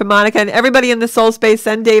a card for Monica. And everybody in the soul space,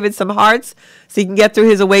 send David some hearts so he can get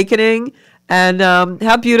through his awakening. And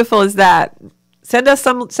how beautiful is that? Send us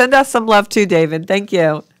some love too, David. Thank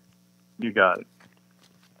you. You got it.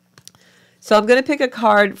 So I'm going to pick a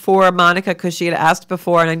card for Monica because she had asked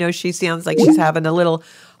before, and I know she sounds like she's having a little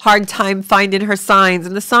hard time finding her signs.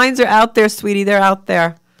 And the signs are out there, sweetie. They're out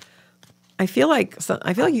there. I feel like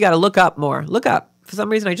you got to look up more. Look up. For some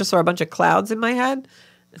reason, I just saw a bunch of clouds in my head.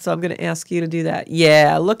 So I'm going to ask you to do that.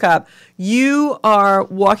 Yeah, look up. You are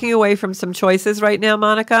walking away from some choices right now,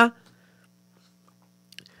 Monica.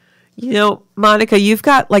 You know, Monica, you've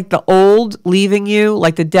got like the old leaving you,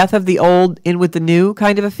 like the death of the old in with the new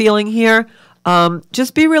kind of a feeling here.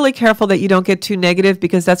 Just be really careful that you don't get too negative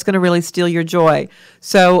because that's going to really steal your joy.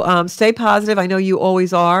 So stay positive. I know you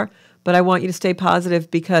always are, but I want you to stay positive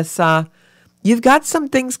because you've got some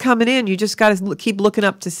things coming in. You just got to keep looking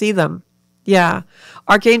up to see them. Yeah.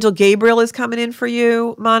 Archangel Gabriel is coming in for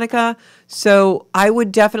you, Monica. So I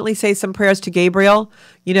would definitely say some prayers to Gabriel.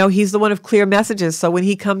 You know, he's the one of clear messages. So when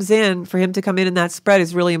he comes in, for him to come in that spread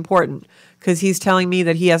is really important because he's telling me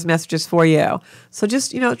that he has messages for you. So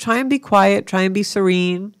just, try and be quiet, try and be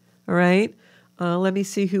serene. All right. Let me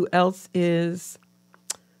see who else is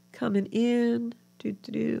coming in.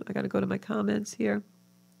 I got to go to my comments here.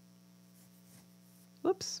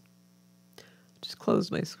 Whoops. Just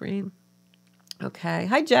closed my screen. Okay.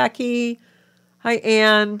 Hi, Jackie. Hi,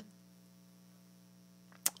 Anne.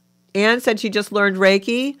 Anne said she just learned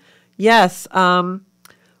Reiki. Yes. Reiki,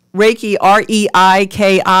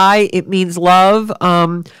 Reiki. It means love.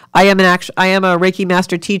 I am a Reiki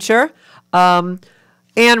master teacher. And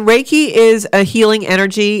Reiki is a healing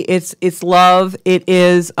energy. It's love. It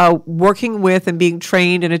is working with and being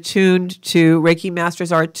trained and attuned to. Reiki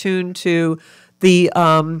masters are attuned to the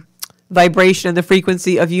vibration and the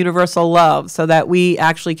frequency of universal love so that we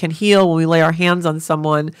actually can heal when we lay our hands on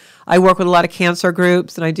someone. I work with a lot of cancer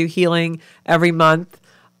groups and I do healing every month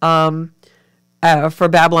for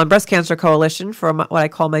Babylon Breast Cancer Coalition for what I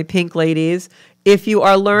call my pink ladies. If you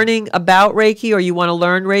are learning about Reiki or you want to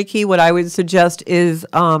learn Reiki, what I would suggest is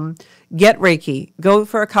get Reiki. Go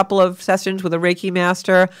for a couple of sessions with a Reiki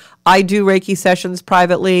master. I do Reiki sessions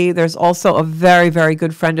privately. There's also a very, very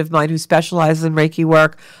good friend of mine who specializes in Reiki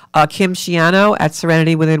work, Kim Shiano at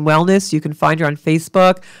Serenity Within Wellness. You can find her on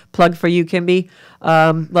Facebook. Plug for you, Kimby.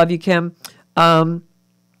 Love you, Kim.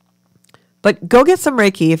 But go get some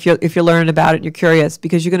Reiki if you're learning about it and you're curious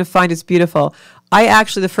because you're going to find it's beautiful.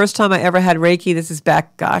 The first time I ever had Reiki, this is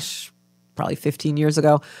back, probably 15 years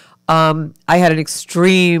ago, I had an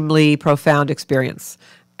extremely profound experience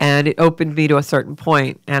and it opened me to a certain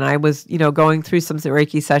point. And I was, going through some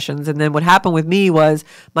Reiki sessions. And then what happened with me was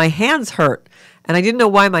my hands hurt and I didn't know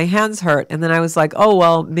why my hands hurt. And then I was like, oh,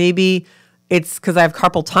 well, maybe it's because I have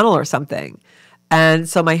carpal tunnel or something. And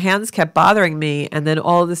so my hands kept bothering me. And then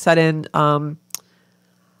all of a sudden,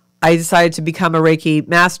 I decided to become a Reiki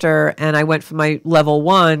master and I went for my level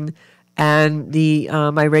 1 and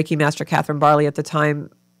my Reiki master, Catherine Barley at the time,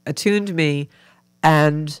 attuned me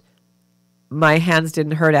and my hands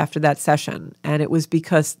didn't hurt after that session. And it was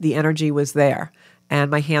because the energy was there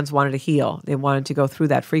and my hands wanted to heal. They wanted to go through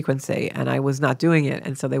that frequency and I was not doing it.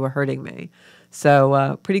 And so they were hurting me.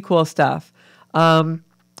 So pretty cool stuff.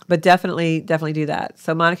 But definitely do that.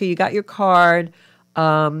 So Monica, you got your card.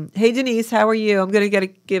 Hey, Denise, how are you? I'm going to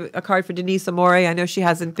give a card for Denise Amore. I know she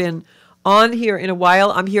hasn't been on here in a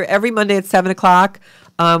while. I'm here every Monday at 7 o'clock.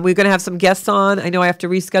 We're going to have some guests on. I know I have to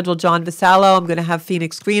reschedule John Vasallo. I'm going to have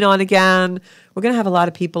Phoenix Green on again. We're going to have a lot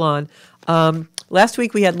of people on. Last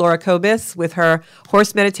week we had Laura Kobus with her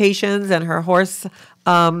horse meditations and her horse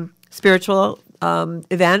spiritual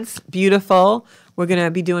events. Beautiful. We're going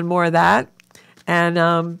to be doing more of that.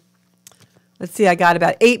 And let's see, I got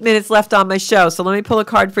about 8 minutes left on my show. So let me pull a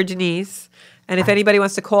card for Denise. And if anybody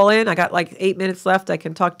wants to call in, I got like 8 minutes left. I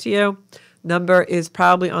can talk to you. Number is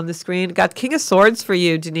probably on the screen. Got King of Swords for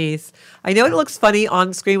you, Denise. I know it looks funny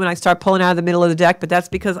on screen when I start pulling out of the middle of the deck, but that's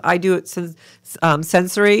because I do it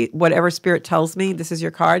sensory, whatever spirit tells me. This is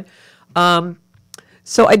your card.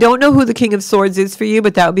 So I don't know who the King of Swords is for you,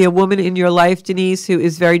 but that would be a woman in your life, Denise, who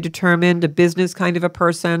is very determined, a business kind of a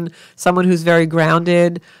person, someone who's very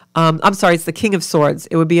grounded. I'm sorry, it's the King of Swords.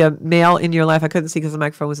 It would be a male in your life. I couldn't see because the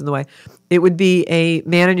microphone was in the way. It would be a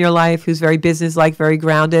man in your life who's very businesslike, very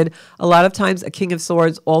grounded. A lot of times a King of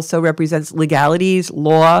Swords also represents legalities,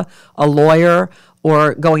 law, a lawyer,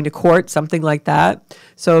 or going to court, something like that.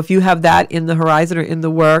 So if you have that in the horizon or in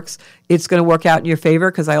the works, it's going to work out in your favor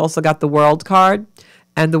because I also got the World card.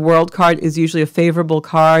 And the World card is usually a favorable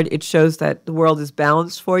card. It shows that the world is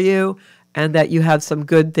balanced for you and that you have some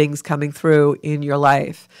good things coming through in your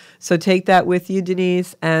life. So take that with you,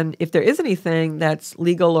 Denise. And if there is anything that's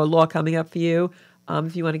legal or law coming up for you,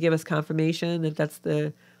 if you want to give us confirmation that that's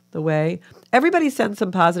the way. Everybody send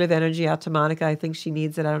some positive energy out to Monica. I think she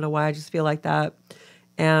needs it. I don't know why. I just feel like that.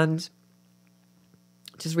 And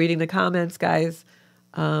just reading the comments, guys.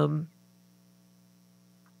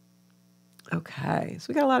 Okay, so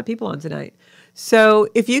we got a lot of people on tonight. So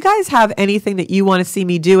if you guys have anything that you want to see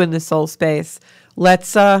me do in the soul space,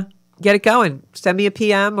 let's get it going. Send me a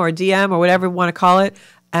PM or a DM or whatever you want to call it,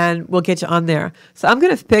 and we'll get you on there. So I'm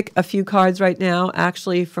going to pick a few cards right now,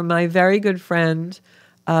 actually, from my very good friend.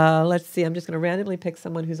 Let's see. I'm just going to randomly pick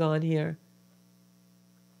someone who's on here.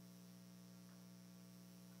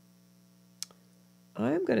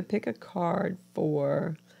 I'm going to pick a card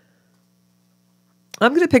for...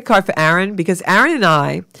 I'm going to pick a card for Aaron, because Aaron and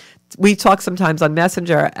I, we talk sometimes on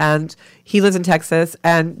Messenger, and he lives in Texas.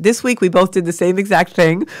 And this week we both did the same exact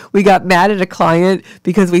thing. We got mad at a client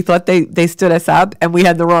because we thought they stood us up and we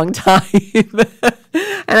had the wrong time.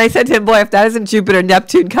 And I said to him, boy, if that isn't Jupiter,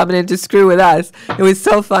 Neptune coming in to screw with us. It was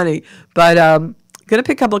so funny. But I'm going to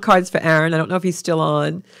pick a couple of cards for Aaron. I don't know if he's still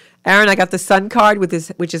on. Aaron, I got the Sun card,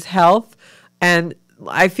 which is health. And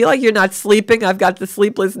I feel like you're not sleeping. I've got the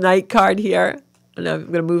Sleepless Night card here. And I'm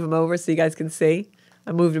going to move him over so you guys can see.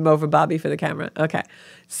 I moved him over, Bobby, for the camera. Okay.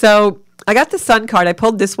 So I got the Sun card. I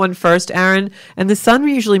pulled this one first, Aaron. And the Sun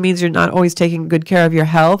usually means you're not always taking good care of your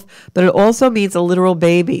health, but it also means a literal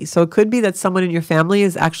baby. So it could be that someone in your family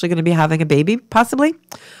is actually going to be having a baby, possibly.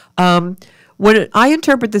 When I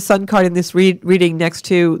interpret the Sun card in this reading next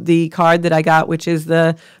to the card that I got, which is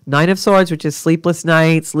the Nine of Swords, which is sleepless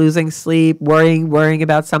nights, losing sleep, worrying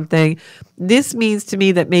about something, this means to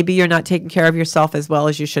me that maybe you're not taking care of yourself as well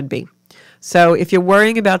as you should be. So if you're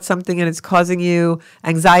worrying about something and it's causing you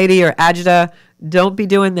anxiety or agita, don't be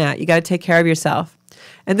doing that. You got to take care of yourself.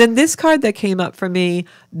 And then this card that came up for me,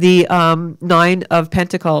 the Nine of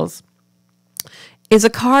Pentacles, is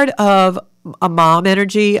a card of a mom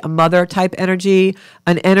energy, a mother type energy,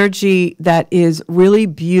 an energy that is really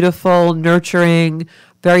beautiful, nurturing,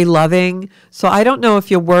 very loving. So I don't know if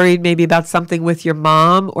you're worried maybe about something with your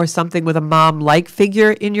mom or something with a mom-like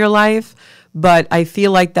figure in your life, but I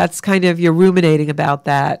feel like that's kind of, you're ruminating about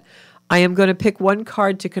that. I am going to pick one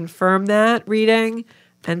card to confirm that reading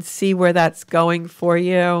and see where that's going for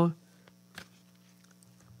you.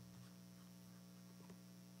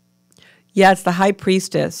 Yeah, it's the High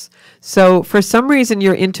Priestess. So for some reason,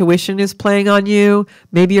 your intuition is playing on you.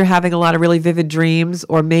 Maybe you're having a lot of really vivid dreams,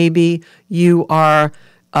 or maybe you are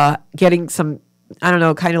getting some, I don't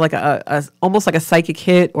know, kind of like almost like a psychic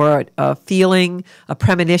hit or a feeling, a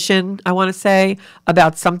premonition, I want to say,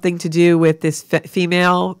 about something to do with this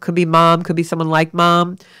female. Could be mom, could be someone like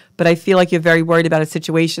mom. But I feel like you're very worried about a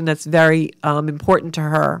situation that's very important to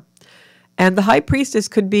her. And the High Priestess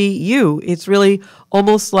could be you. It's really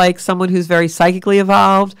almost like someone who's very psychically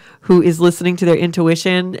evolved, who is listening to their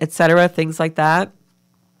intuition, etc., things like that.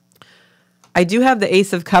 I do have the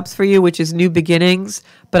Ace of Cups for you, which is new beginnings,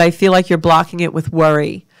 but I feel like you're blocking it with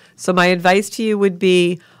worry. So my advice to you would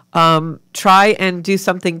be try and do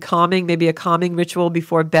something calming, maybe a calming ritual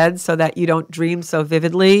before bed so that you don't dream so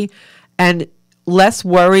vividly. And less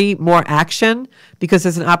worry, more action, because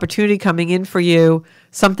there's an opportunity coming in for you,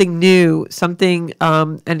 something new, something,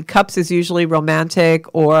 and cups is usually romantic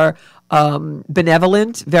or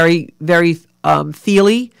benevolent, very, very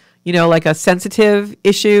feely, like a sensitive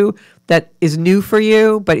issue that is new for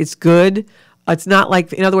you, but it's good. It's not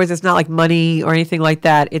like, in other words, it's not like money or anything like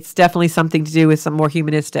that. It's definitely something to do with some more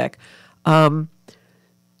humanistic.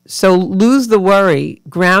 So lose the worry,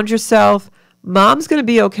 ground yourself. Mom's going to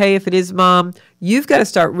be okay if it is mom. You've got to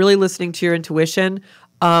start really listening to your intuition.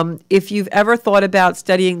 If you've ever thought about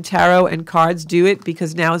studying tarot and cards, do it,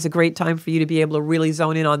 because now is a great time for you to be able to really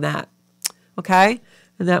zone in on that. Okay?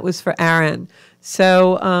 And that was for Aaron.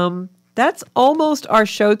 So that's almost our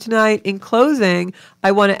show tonight. In closing,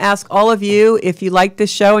 I want to ask all of you, if you like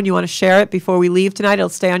this show and you want to share it before we leave tonight, it'll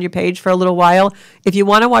stay on your page for a little while. If you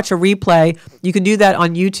want to watch a replay, you can do that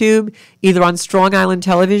on YouTube, either on Strong Island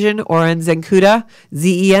Television or on Zencuda,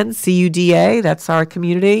 Zencuda. That's our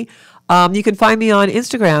community. You can find me on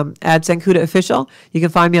Instagram at Zencuda Official. You can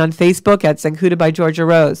find me on Facebook at Zencuda by Georgia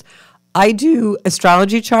Rose. I do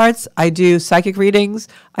astrology charts. I do psychic readings.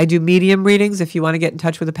 I do medium readings if you want to get in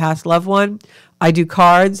touch with a past loved one. I do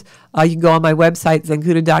cards. You can go on my website,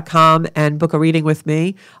 zencuda.com, and book a reading with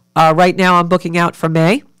me. Right now, I'm booking out for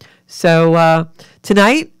May. So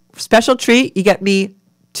tonight, special treat, you get me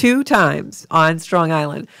 2 times on Strong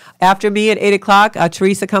Island. After me at 8 o'clock,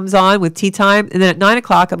 Teresa comes on with Tea Time. And then at 9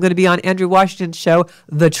 o'clock, I'm going to be on Andrew Washington's show,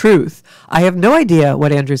 The Truth. I have no idea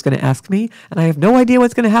what Andrew's going to ask me, and I have no idea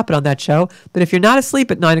what's going to happen on that show. But if you're not asleep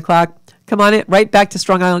at 9 o'clock, come on it right back to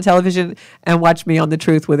Strong Island Television and watch me on The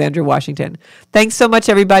Truth with Andrew Washington. Thanks so much,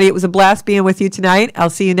 everybody. It was a blast being with you tonight. I'll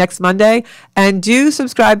see you next Monday. And do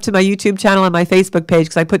subscribe to my YouTube channel and my Facebook page,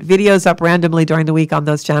 because I put videos up randomly during the week on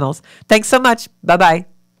those channels. Thanks so much. Bye-bye.